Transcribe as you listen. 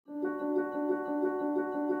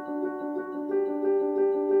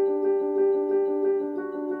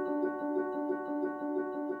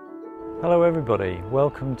Hello everybody,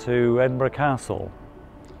 welcome to Edinburgh Castle.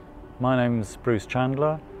 My name's Bruce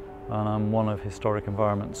Chandler and I'm one of Historic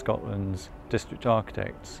Environment Scotland's district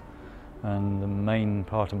architects, and the main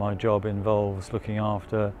part of my job involves looking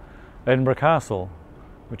after Edinburgh Castle,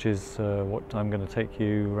 which is what I'm going to take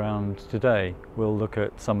you around today. We'll look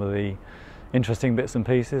at some of the interesting bits and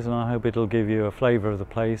pieces, and I hope it'll give you a flavour of the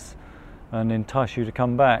place and entice you to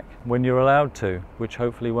come back when you're allowed to, which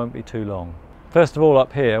hopefully won't be too long. First of all,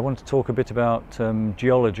 up here I want to talk a bit about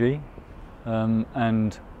geology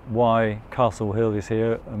and why Castle Hill is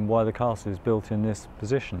here and why the castle is built in this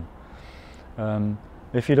position.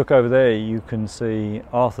 If you look over there you can see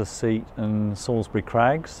Arthur's Seat and Salisbury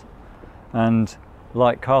Crags, and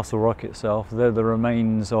like Castle Rock itself, they're the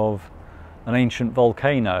remains of an ancient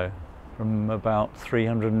volcano from about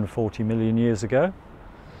 340 million years ago,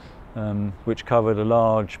 which covered a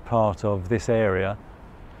large part of this area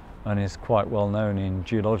and is quite well known in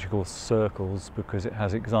geological circles because it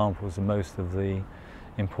has examples of most of the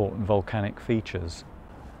important volcanic features.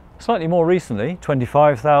 Slightly more recently,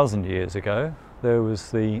 25,000 years ago, there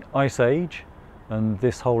was the Ice Age, and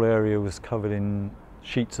this whole area was covered in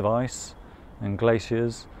sheets of ice and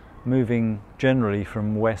glaciers moving generally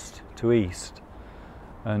from west to east.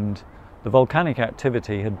 And the volcanic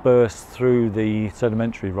activity had burst through the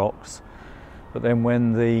sedimentary rocks, but then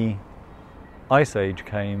when the Ice Age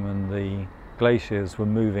came and the glaciers were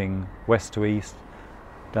moving west to east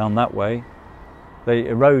down that way, they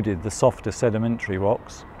eroded the softer sedimentary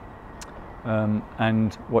rocks,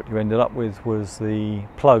 and what you ended up with was the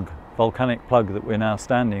volcanic plug that we're now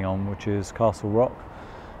standing on, which is Castle Rock,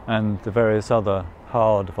 and the various other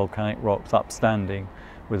hard volcanic rocks upstanding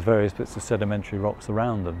with various bits of sedimentary rocks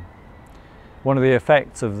around them. One of the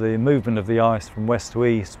effects of the movement of the ice from west to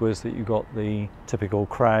east was that you got the typical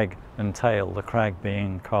crag and tail, the crag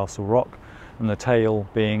being Castle Rock and the tail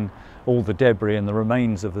being all the debris and the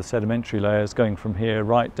remains of the sedimentary layers going from here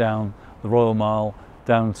right down the Royal Mile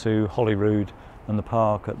down to Holyrood and the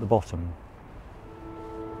park at the bottom.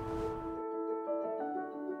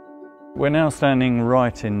 We're now standing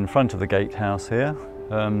right in front of the gatehouse here.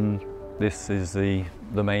 This is the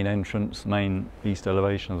main entrance, main east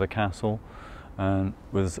elevation of the castle, and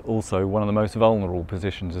was also one of the most vulnerable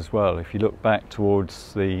positions as well. If you look back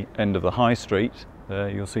towards the end of the High Street,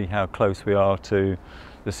 you'll see how close we are to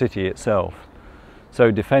the city itself. So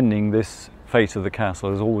defending this face of the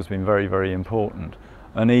castle has always been very, very important.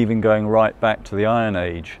 And even going right back to the Iron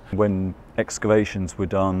Age, when excavations were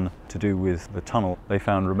done to do with the tunnel, they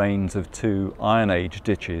found remains of two Iron Age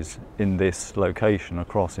ditches in this location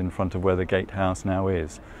across in front of where the gatehouse now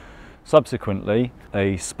is. Subsequently,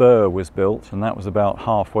 a spur was built, and that was about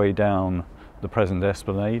halfway down the present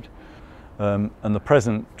esplanade. And the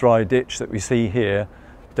present dry ditch that we see here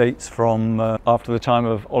dates from after the time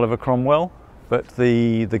of Oliver Cromwell. But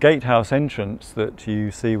the gatehouse entrance that you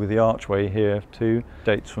see with the archway here too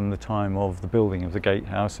dates from the time of the building of the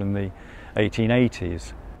gatehouse in the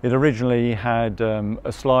 1880s. It originally had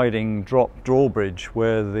a sliding drop drawbridge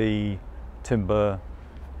where the timber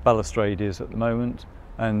balustrade is at the moment,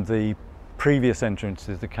 and the previous entrances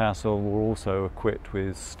to the castle were also equipped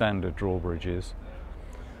with standard drawbridges.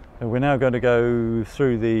 We're now going to go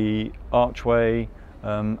through the archway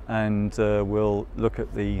and we'll look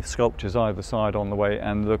at the sculptures either side on the way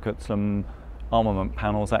and look at some armament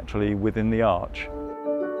panels actually within the arch.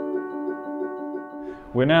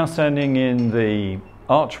 We're now standing in the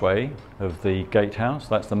archway of the gatehouse.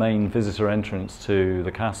 That's the main visitor entrance to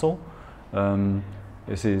the castle.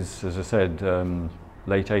 This is, as I said,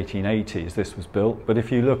 late 1880s this was built, but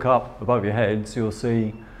if you look up above your heads you'll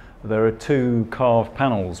see there are two carved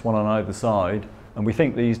panels, one on either side, and we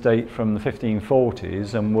think these date from the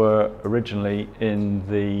 1540s and were originally in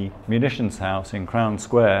the munitions house in Crown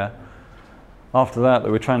Square. After that they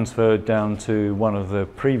were transferred down to one of the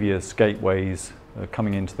previous gateways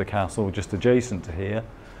coming into the castle just adjacent to here.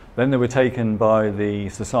 Then they were taken by the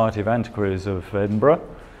Society of Antiquaries of Edinburgh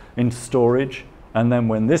into storage, and then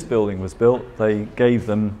when this building was built they gave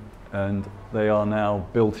them, and they are now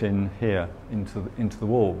built in here into the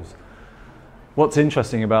walls. What's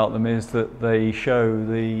interesting about them is that they show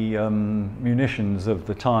the munitions of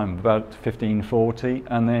the time, about 1540,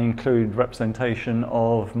 and they include representation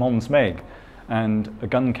of Mons Meg and a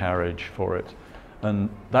gun carriage for it. And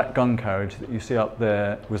that gun carriage that you see up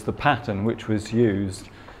there was the pattern which was used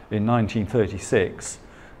in 1936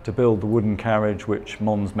 to build the wooden carriage which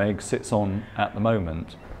Mons Meg sits on at the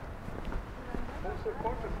moment.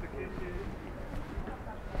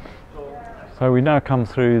 So we now come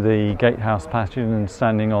through the gatehouse passage and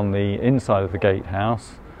standing on the inside of the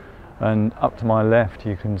gatehouse, and up to my left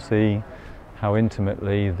you can see how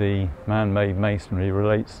intimately the man-made masonry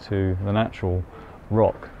relates to the natural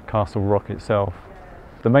rock, Castle Rock itself.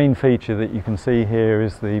 The main feature that you can see here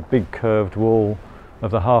is the big curved wall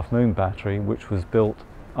of the Half Moon Battery, which was built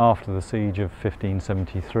after the siege of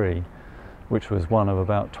 1573, which was one of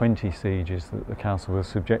about 20 sieges that the castle was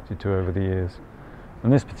subjected to over the years.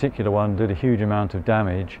 And this particular one did a huge amount of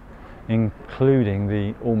damage, including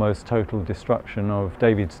the almost total destruction of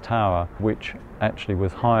David's Tower, which actually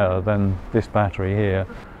was higher than this battery here,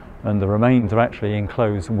 and the remains are actually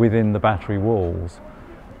enclosed within the battery walls,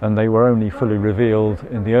 and they were only fully revealed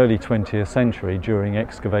in the early 20th century during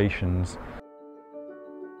excavations.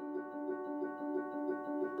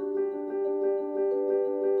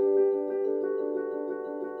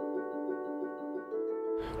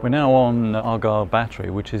 We're now on Argyll Battery,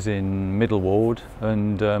 which is in Middle Ward,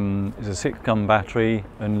 and is a 6-gun battery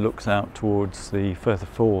and looks out towards the Firth of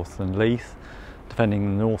Forth and Leith,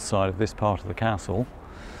 defending the north side of this part of the castle.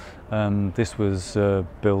 This was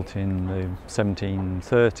built in the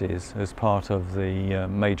 1730s as part of the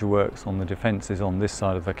major works on the defences on this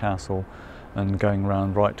side of the castle and going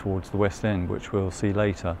round right towards the West End, which we'll see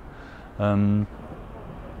later.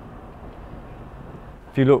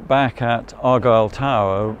 If you look back at Argyll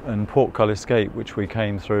Tower and Portcullis Gate, which we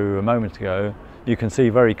came through a moment ago, you can see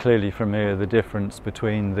very clearly from here the difference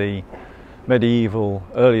between the medieval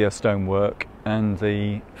earlier stonework and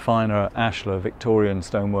the finer ashlar Victorian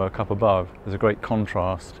stonework up above. There's a great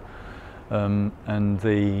contrast. And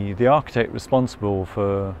the architect responsible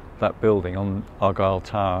for that building on Argyll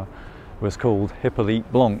Tower was called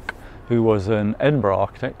Hippolyte Blanc, who was an Edinburgh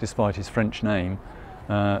architect despite his French name.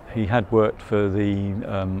 He had worked for the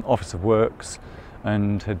Office of Works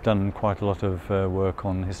and had done quite a lot of work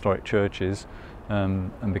on historic churches,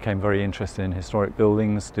 and became very interested in historic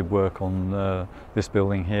buildings, did work on this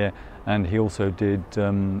building here, and he also did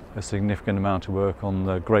a significant amount of work on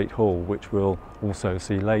the Great Hall, which we'll also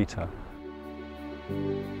see later.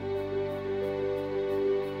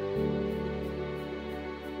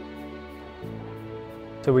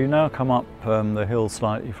 So we've now come up the hill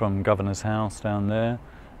slightly from Governor's House down there,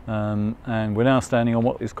 and we're now standing on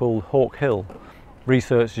what is called Hawk Hill.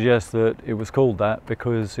 Research suggests that it was called that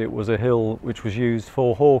because it was a hill which was used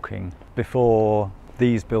for hawking before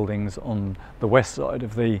these buildings on the west side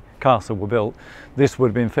of the castle were built. This would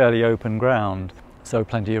have been fairly open ground, so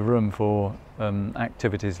plenty of room for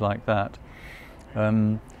activities like that.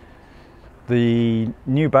 The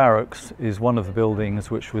new barracks is one of the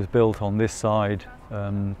buildings which was built on this side,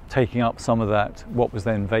 taking up some of that, what was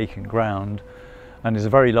then vacant ground, and is a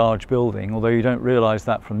very large building, although you don't realise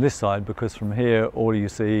that from this side, because from here all you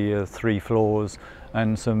see are 3 floors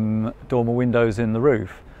and some dormer windows in the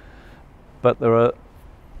roof. But there are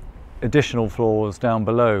additional floors down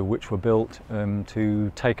below which were built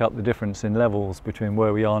to take up the difference in levels between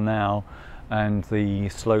where we are now and the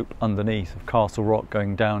slope underneath of Castle Rock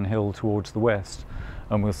going downhill towards the west,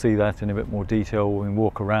 and we'll see that in a bit more detail when we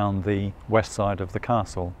walk around the west side of the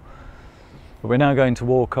castle. But we're now going to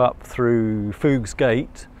walk up through Foog's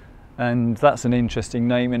Gate, and that's an interesting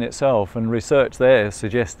name in itself, and research there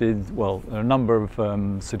suggested, well, there are a number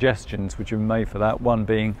of suggestions which have been made for that, one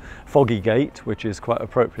being Foggy Gate, which is quite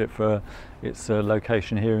appropriate for its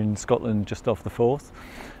location here in Scotland just off the Forth.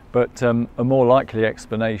 But a more likely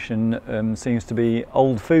explanation seems to be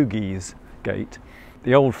Old Fogies Gate.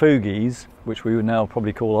 The Old Fogies, which we would now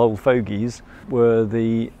probably call Old Fogies, were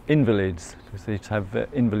the invalids. They used to have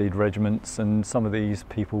invalid regiments, and some of these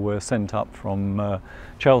people were sent up from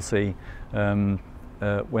Chelsea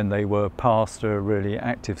when they were past a really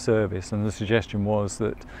active service, and the suggestion was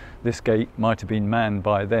that this gate might have been manned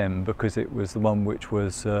by them because it was the one which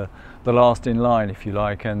was the last in line, if you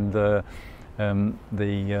like, and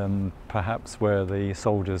perhaps where the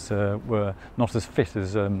soldiers were not as fit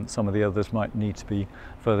as some of the others might need to be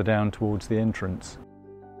further down towards the entrance.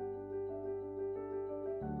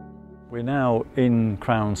 We're now in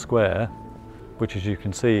Crown Square, which, as you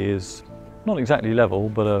can see, is not exactly level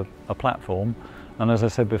but a platform, and as I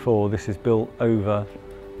said before, this is built over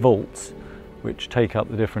vaults which take up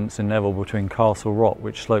the difference in level between Castle Rock,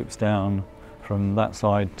 which slopes down from that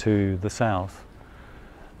side to the south.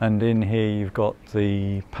 And in here you've got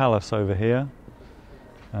the palace over here,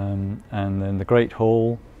 and then the Great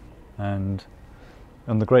Hall, and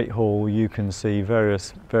on the Great Hall you can see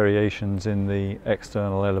various variations in the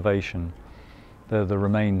external elevation. They're the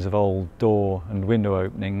remains of old door and window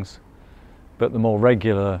openings, but the more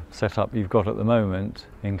regular setup you've got at the moment,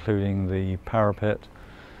 including the parapet,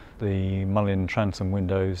 the mullioned transom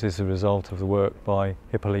windows, is a result of the work by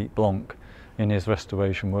Hippolyte Blanc in his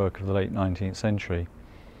restoration work of the late 19th century.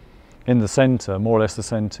 In the centre, more or less the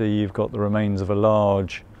centre, you've got the remains of a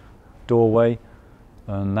large doorway,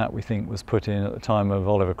 and that we think was put in at the time of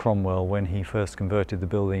Oliver Cromwell when he first converted the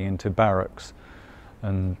building into barracks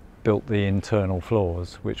and built the internal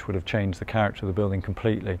floors, which would have changed the character of the building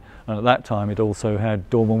completely. And at that time it also had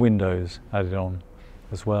dormer windows added on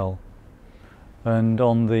as well. And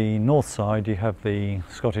on the north side you have the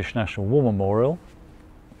Scottish National War Memorial,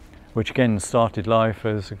 which again started life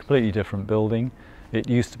as a completely different building. It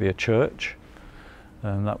used to be a church,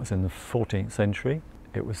 and that was in the 14th century.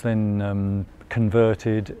 It was then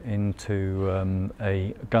converted into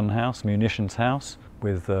a gun house, munitions house,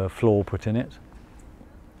 with a floor put in it.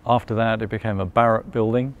 After that it became a barrack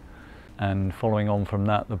building, and following on from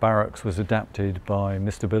that the barracks was adapted by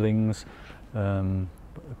Mr. Billings,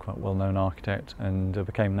 quite well-known architect, and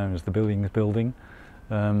became known as the Billings Building.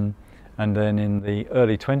 And then in the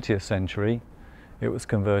early 20th century it was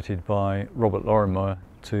converted by Robert Lorimer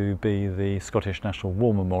to be the Scottish National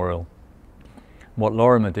War Memorial. What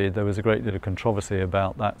Lorimer did, there was a great deal of controversy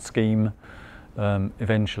about that scheme.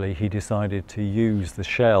 Eventually he decided to use the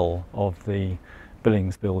shell of the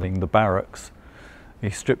Billings building, the barracks.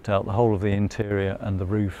 He stripped out the whole of the interior and the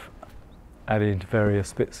roof, added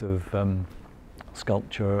various bits of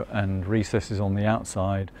sculpture and recesses on the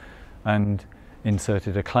outside, and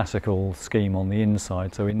inserted a classical scheme on the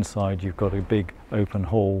inside. So inside you've got a big open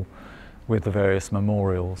hall with the various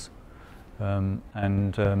memorials.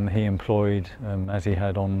 He employed, as he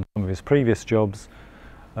had on some of his previous jobs,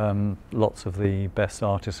 lots of the best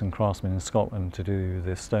artists and craftsmen in Scotland to do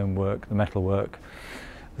the stonework, the metalwork,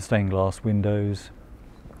 the stained glass windows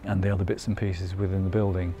and the other bits and pieces within the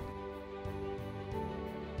building.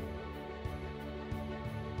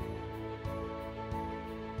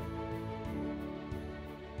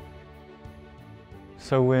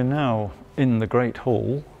 So we're now in the Great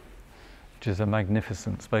Hall, which is a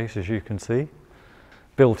magnificent space, as you can see,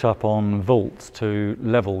 built up on vaults to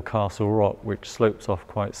level Castle Rock, which slopes off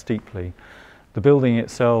quite steeply. The building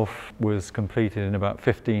itself was completed in about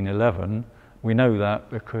 1511. We know that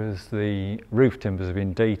because the roof timbers have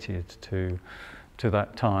been dated to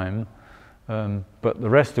that time, but the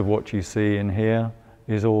rest of what you see in here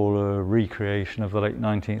is all a recreation of the late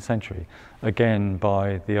 19th century, again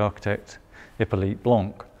by the architect Hippolyte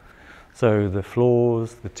Blanc. So the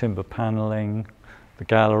floors, the timber panelling, the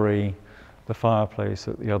gallery, the fireplace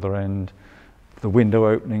at the other end, the window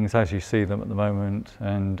openings as you see them at the moment,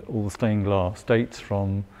 and all the stained glass dates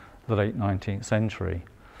from the late 19th century.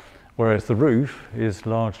 Whereas the roof is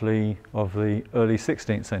largely of the early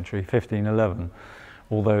 16th century, 1511,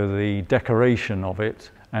 although the decoration of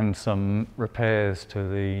it and some repairs to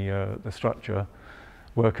the structure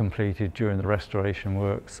were completed during the restoration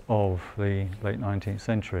works of the late 19th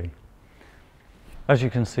century. As you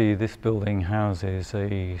can see, this building houses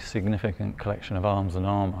a significant collection of arms and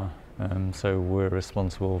armour, so we're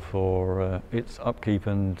responsible for its upkeep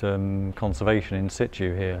and conservation in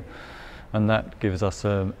situ here, and that gives us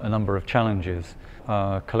a number of challenges.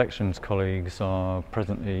 Our collections colleagues are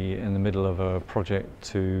presently in the middle of a project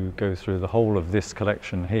to go through the whole of this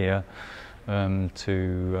collection here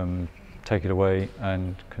to take it away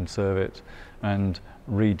and conserve it and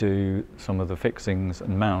redo some of the fixings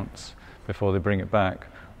and mounts before they bring it back.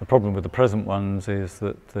 The problem with the present ones is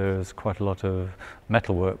that there's quite a lot of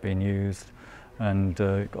metalwork being used, and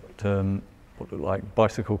got what look like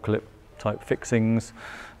bicycle clip type fixings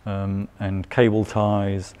and cable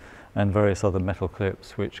ties and various other metal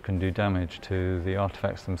clips which can do damage to the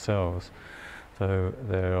artifacts themselves. So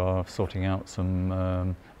they are sorting out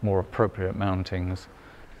some more appropriate mountings.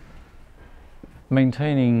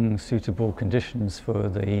 Maintaining suitable conditions for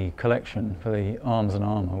the collection, for the arms and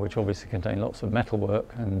armour, which obviously contain lots of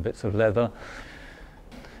metalwork and bits of leather,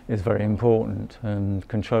 is very important, and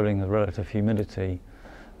controlling the relative humidity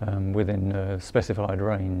within a specified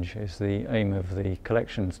range is the aim of the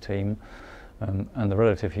collections team, and the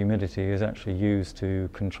relative humidity is actually used to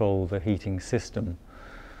control the heating system.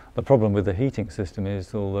 The problem with the heating system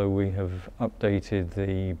is, although we have updated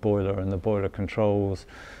the boiler and the boiler controls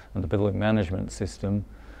and the building management system,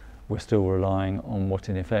 we're still relying on what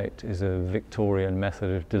in effect is a Victorian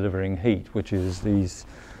method of delivering heat, which is these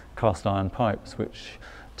cast iron pipes which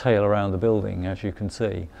tail around the building, as you can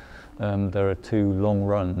see. There are two long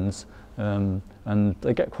runs, and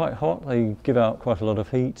they get quite hot, they give out quite a lot of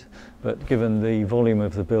heat, but given the volume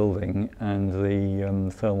of the building and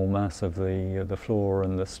the thermal mass of the floor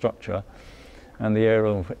and the structure, and the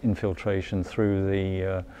aerial infiltration through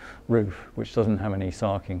the roof, which doesn't have any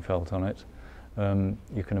sarking felt on it,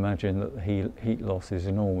 you can imagine that the heat loss is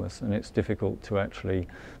enormous, and it's difficult to actually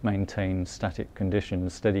maintain static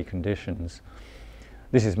conditions, steady conditions.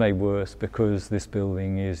 This is made worse because this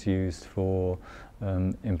building is used for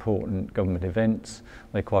important government events.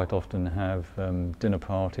 They quite often have dinner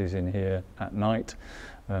parties in here at night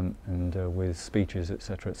and with speeches,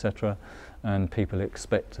 etc., etc. And people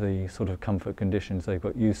expect the sort of comfort conditions they've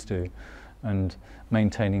got used to. And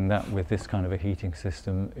maintaining that with this kind of a heating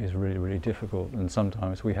system is really, really difficult. And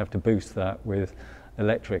sometimes we have to boost that with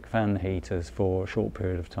electric fan heaters for a short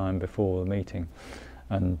period of time before the meeting.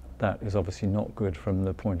 And that is obviously not good from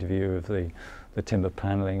the point of view of the timber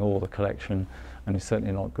panelling or the collection, and it's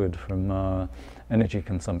certainly not good from energy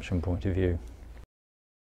consumption point of view.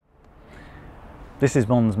 This is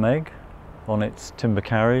Mons Meg on its timber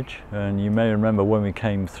carriage, and you may remember when we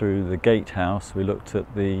came through the gatehouse we looked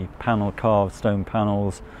at the carved stone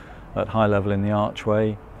panels at high level in the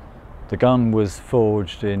archway. The gun was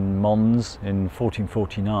forged in Mons in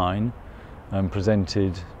 1449 and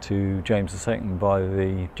presented to James II by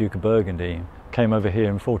the Duke of Burgundy. Came over here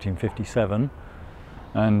in 1457,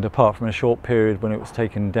 and apart from a short period when it was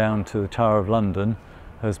taken down to the Tower of London,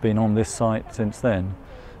 has been on this site since then.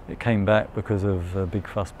 It came back because of a big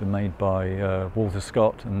fuss been made by Walter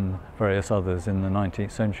Scott and various others in the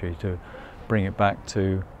 19th century to bring it back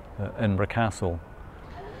to Edinburgh Castle.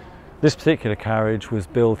 This particular carriage was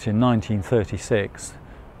built in 1936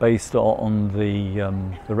 based on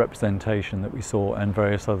the representation that we saw and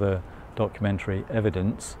various other documentary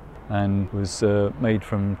evidence, and was made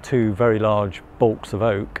from two very large balks of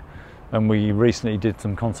oak. And we recently did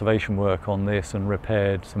some conservation work on this and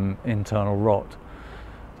repaired some internal rot.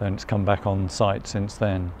 And it's come back on site since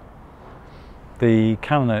then. The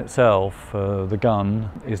cannon itself, the gun,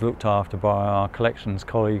 is looked after by our collections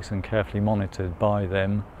colleagues and carefully monitored by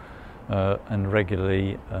them and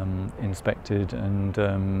regularly inspected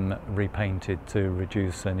and repainted to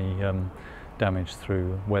reduce any damage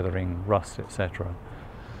through weathering, rust, etc.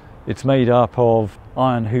 It's made up of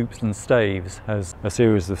iron hoops and staves, has a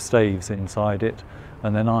series of staves inside it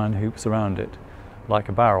and then iron hoops around it, like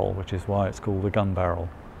a barrel, which is why it's called a gun barrel.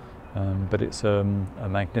 But it's a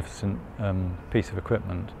magnificent piece of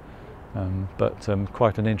equipment, but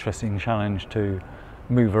quite an interesting challenge to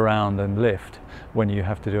move around and lift when you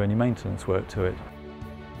have to do any maintenance work to it.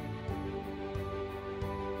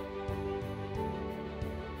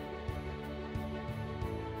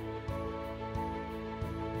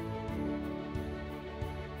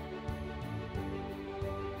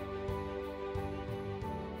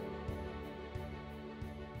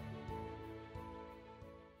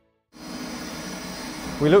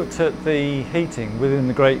 We looked at the heating within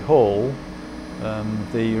the Great Hall.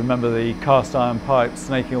 Remember the cast iron pipes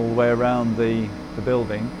snaking all the way around the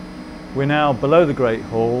building. We're now below the Great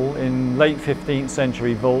Hall in late 15th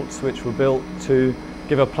century vaults which were built to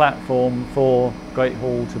give a platform for Great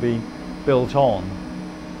Hall to be built on.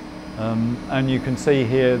 And you can see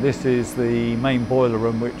here this is the main boiler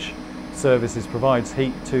room which provides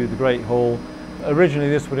heat to the Great Hall. Originally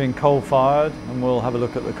this would have been coal-fired, and we'll have a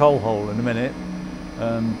look at the coal hole in a minute.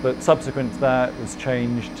 But subsequent to that it was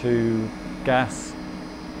changed to gas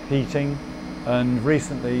heating, and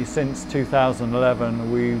recently since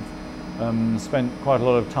 2011 we've spent quite a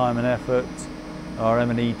lot of time and effort, our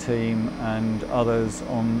M&E team and others,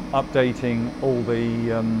 on updating all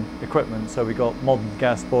the equipment. So we got modern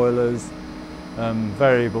gas boilers,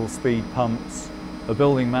 variable speed pumps, a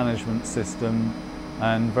building management system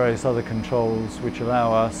and various other controls which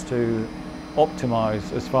allow us to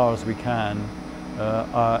optimise as far as we can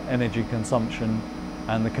our energy consumption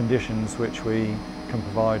and the conditions which we can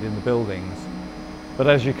provide in the buildings. But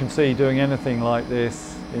as you can see, doing anything like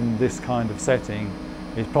this in this kind of setting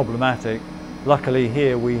is problematic. Luckily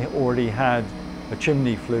here we already had a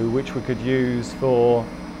chimney flue which we could use for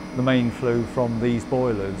the main flue from these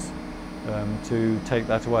boilers to take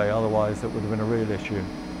that away, otherwise that would have been a real issue.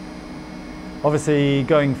 Obviously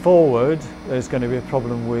going forward there's going to be a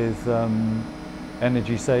problem with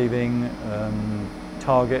energy saving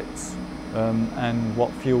targets and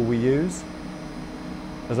what fuel we use.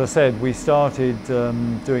 As I said, we started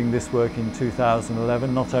doing this work in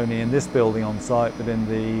 2011, not only in this building on site but in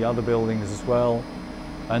the other buildings as well,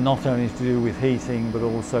 and not only to do with heating but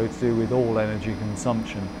also to do with all energy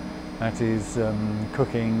consumption, that is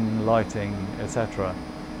cooking, lighting, etc.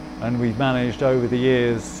 And we've managed over the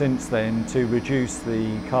years since then to reduce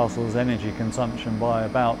the castle's energy consumption by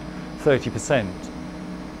about 30%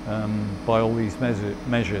 by all these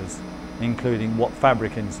measures, including what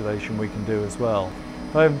fabric insulation we can do as well.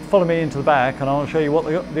 So follow me into the back and I'll show you what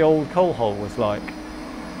the old coal hole was like.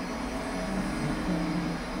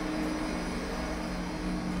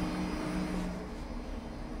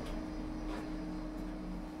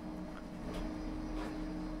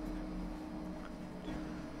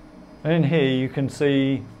 And in here you can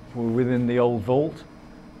see we're within the old vault.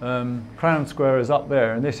 Crown Square is up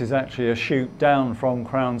there, and this is actually a chute down from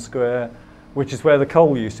Crown Square, which is where the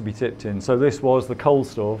coal used to be tipped in. So this was the coal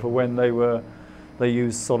store for when they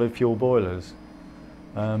used solid fuel boilers.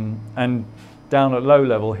 And down at low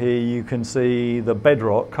level here you can see the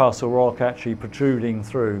bedrock, Castle Rock, actually protruding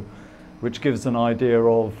through, which gives an idea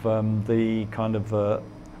of the kind of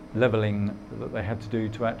levelling that they had to do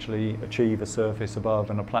to actually achieve a surface above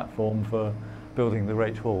and a platform for building the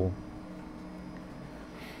Great Hall.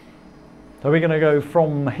 So we're going to go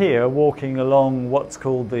from here, walking along what's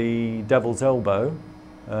called the Devil's Elbow,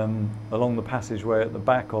 along the passageway at the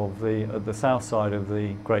back of the south side of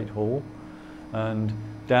the Great Hall, and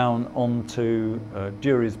down onto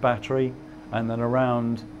Jury's Battery, and then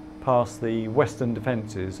around past the western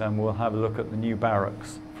defences, and we'll have a look at the new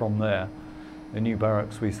barracks from there. The new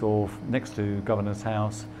barracks we saw next to Governor's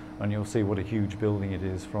House, and you'll see what a huge building it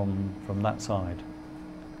is from that side.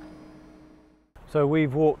 So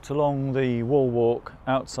we've walked along the wall walk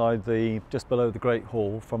outside just below the Great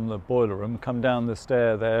Hall from the boiler room, come down the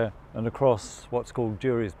stair there and across what's called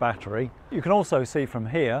Jury's Battery. You can also see from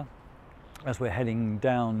here, as we're heading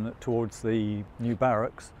down towards the new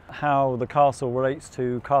barracks, how the castle relates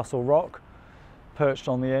to Castle Rock, perched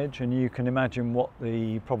on the edge, and you can imagine what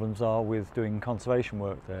the problems are with doing conservation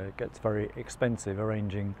work there. It gets very expensive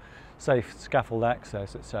arranging safe scaffold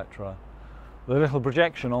access, etc. The little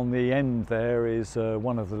projection on the end there is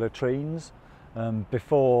one of the latrines.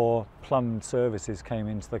 Before plumbed services came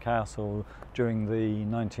into the castle during the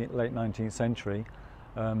late 19th century,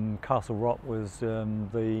 Castle Rock was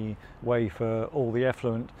the way for all the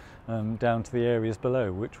effluent down to the areas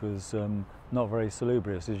below, which was not very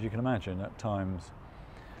salubrious, as you can imagine, at times.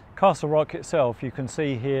 Castle Rock itself, you can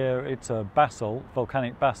see here, it's a basalt,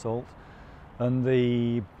 volcanic basalt, and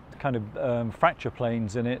the kind of fracture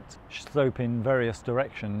planes in it slope in various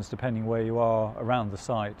directions depending where you are around the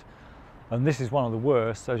site. And this is one of the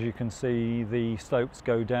worst. As you can see, the slopes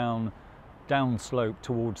go down slope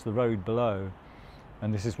towards the road below,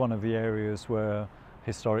 and this is one of the areas where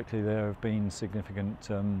historically there have been significant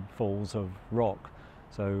falls of rock.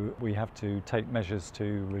 So we have to take measures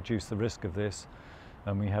to reduce the risk of this,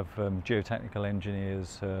 and we have geotechnical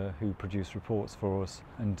engineers who produce reports for us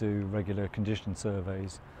and do regular condition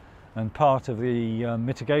surveys. And part of the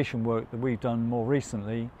mitigation work that we've done more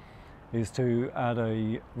recently is to add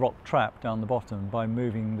a rock trap down the bottom by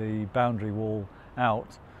moving the boundary wall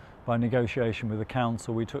out. By negotiation with the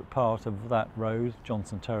council, we took part of that road,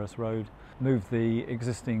 Johnson Terrace Road, moved the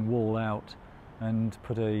existing wall out and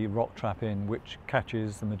put a rock trap in, which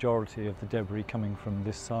catches the majority of the debris coming from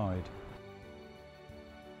this side.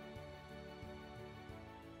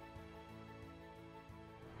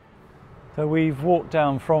 So we've walked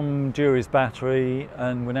down from Jury's Battery,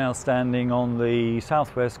 and we're now standing on the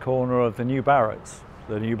southwest corner of the new barracks.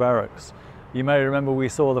 You may remember we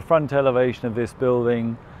saw the front elevation of this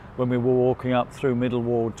building when we were walking up through Middle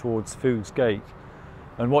Ward towards Foods Gate,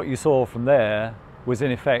 and what you saw from there was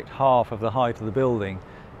in effect half of the height of the building.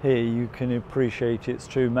 Here you can appreciate its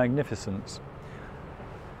true magnificence.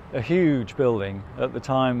 A huge building. At the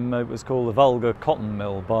time it was called the Vulgar Cotton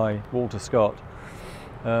Mill by Walter Scott.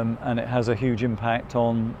 And it has a huge impact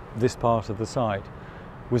on this part of the site.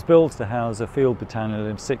 It was built to house a field battalion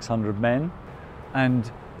of 600 men,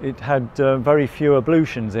 and it had very few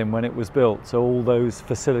ablutions in when it was built, so all those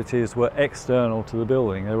facilities were external to the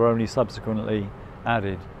building. They were only subsequently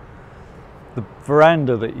added. The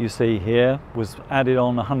veranda that you see here was added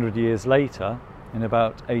on 100 years later, in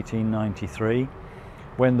about 1893,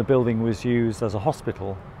 when the building was used as a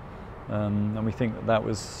hospital. And we think that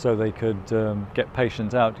was so they could get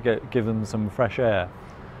patients out to give them some fresh air.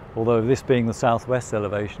 Although this being the southwest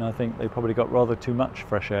elevation, I think they probably got rather too much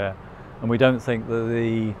fresh air, and we don't think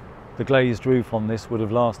that the glazed roof on this would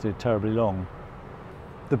have lasted terribly long.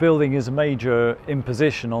 The building is a major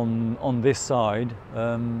imposition on this side,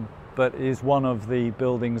 but is one of the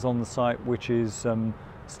buildings on the site which is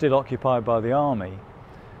still occupied by the Army.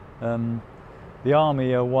 The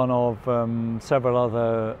Army are one of several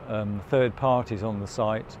other third parties on the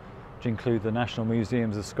site, which include the National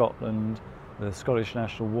Museums of Scotland, the Scottish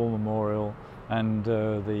National War Memorial, and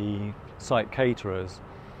the site caterers.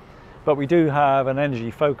 But we do have an energy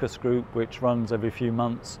focus group which runs every few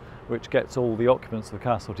months, which gets all the occupants of the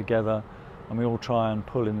castle together, and we all try and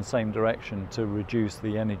pull in the same direction to reduce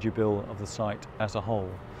the energy bill of the site as a whole.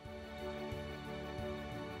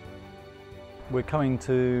 We're coming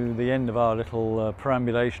to the end of our little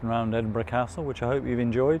perambulation around Edinburgh Castle, which I hope you've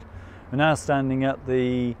enjoyed. We're now standing at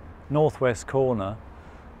the northwest corner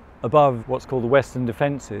above what's called the western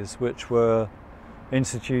defences, which were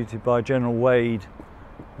instituted by General Wade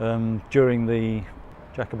during the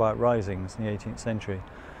Jacobite risings in the 18th century.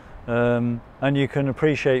 And you can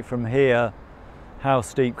appreciate from here how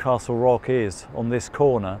steep Castle Rock is on this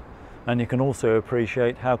corner, and you can also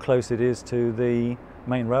appreciate how close it is to the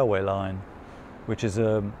main railway line, which is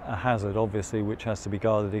a hazard obviously which has to be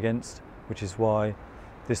guarded against, which is why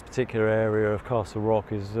this particular area of Castle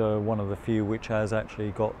Rock is one of the few which has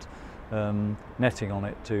actually got netting on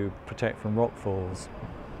it to protect from rockfalls.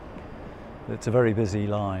 It's a very busy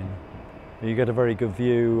line. You get a very good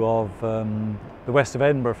view of the west of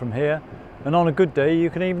Edinburgh from here, and on a good day you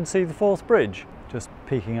can even see the Forth Bridge just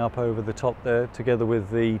peeking up over the top there, together with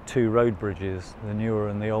the two road bridges, the newer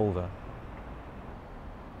and the older.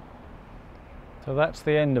 So that's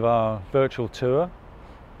the end of our virtual tour.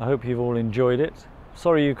 I hope you've all enjoyed it.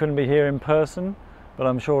 Sorry you couldn't be here in person, but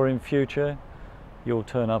I'm sure in future you'll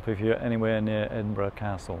turn up if you're anywhere near Edinburgh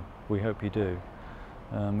Castle. We hope you do.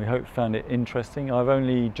 We hope you found it interesting. I've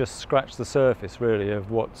only just scratched the surface really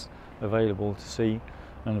of what's available to see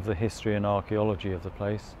and of the history and archaeology of the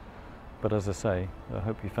place. But as I say, I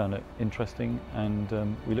hope you found it interesting,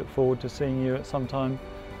 and we look forward to seeing you at some time,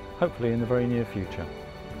 hopefully in the very near future.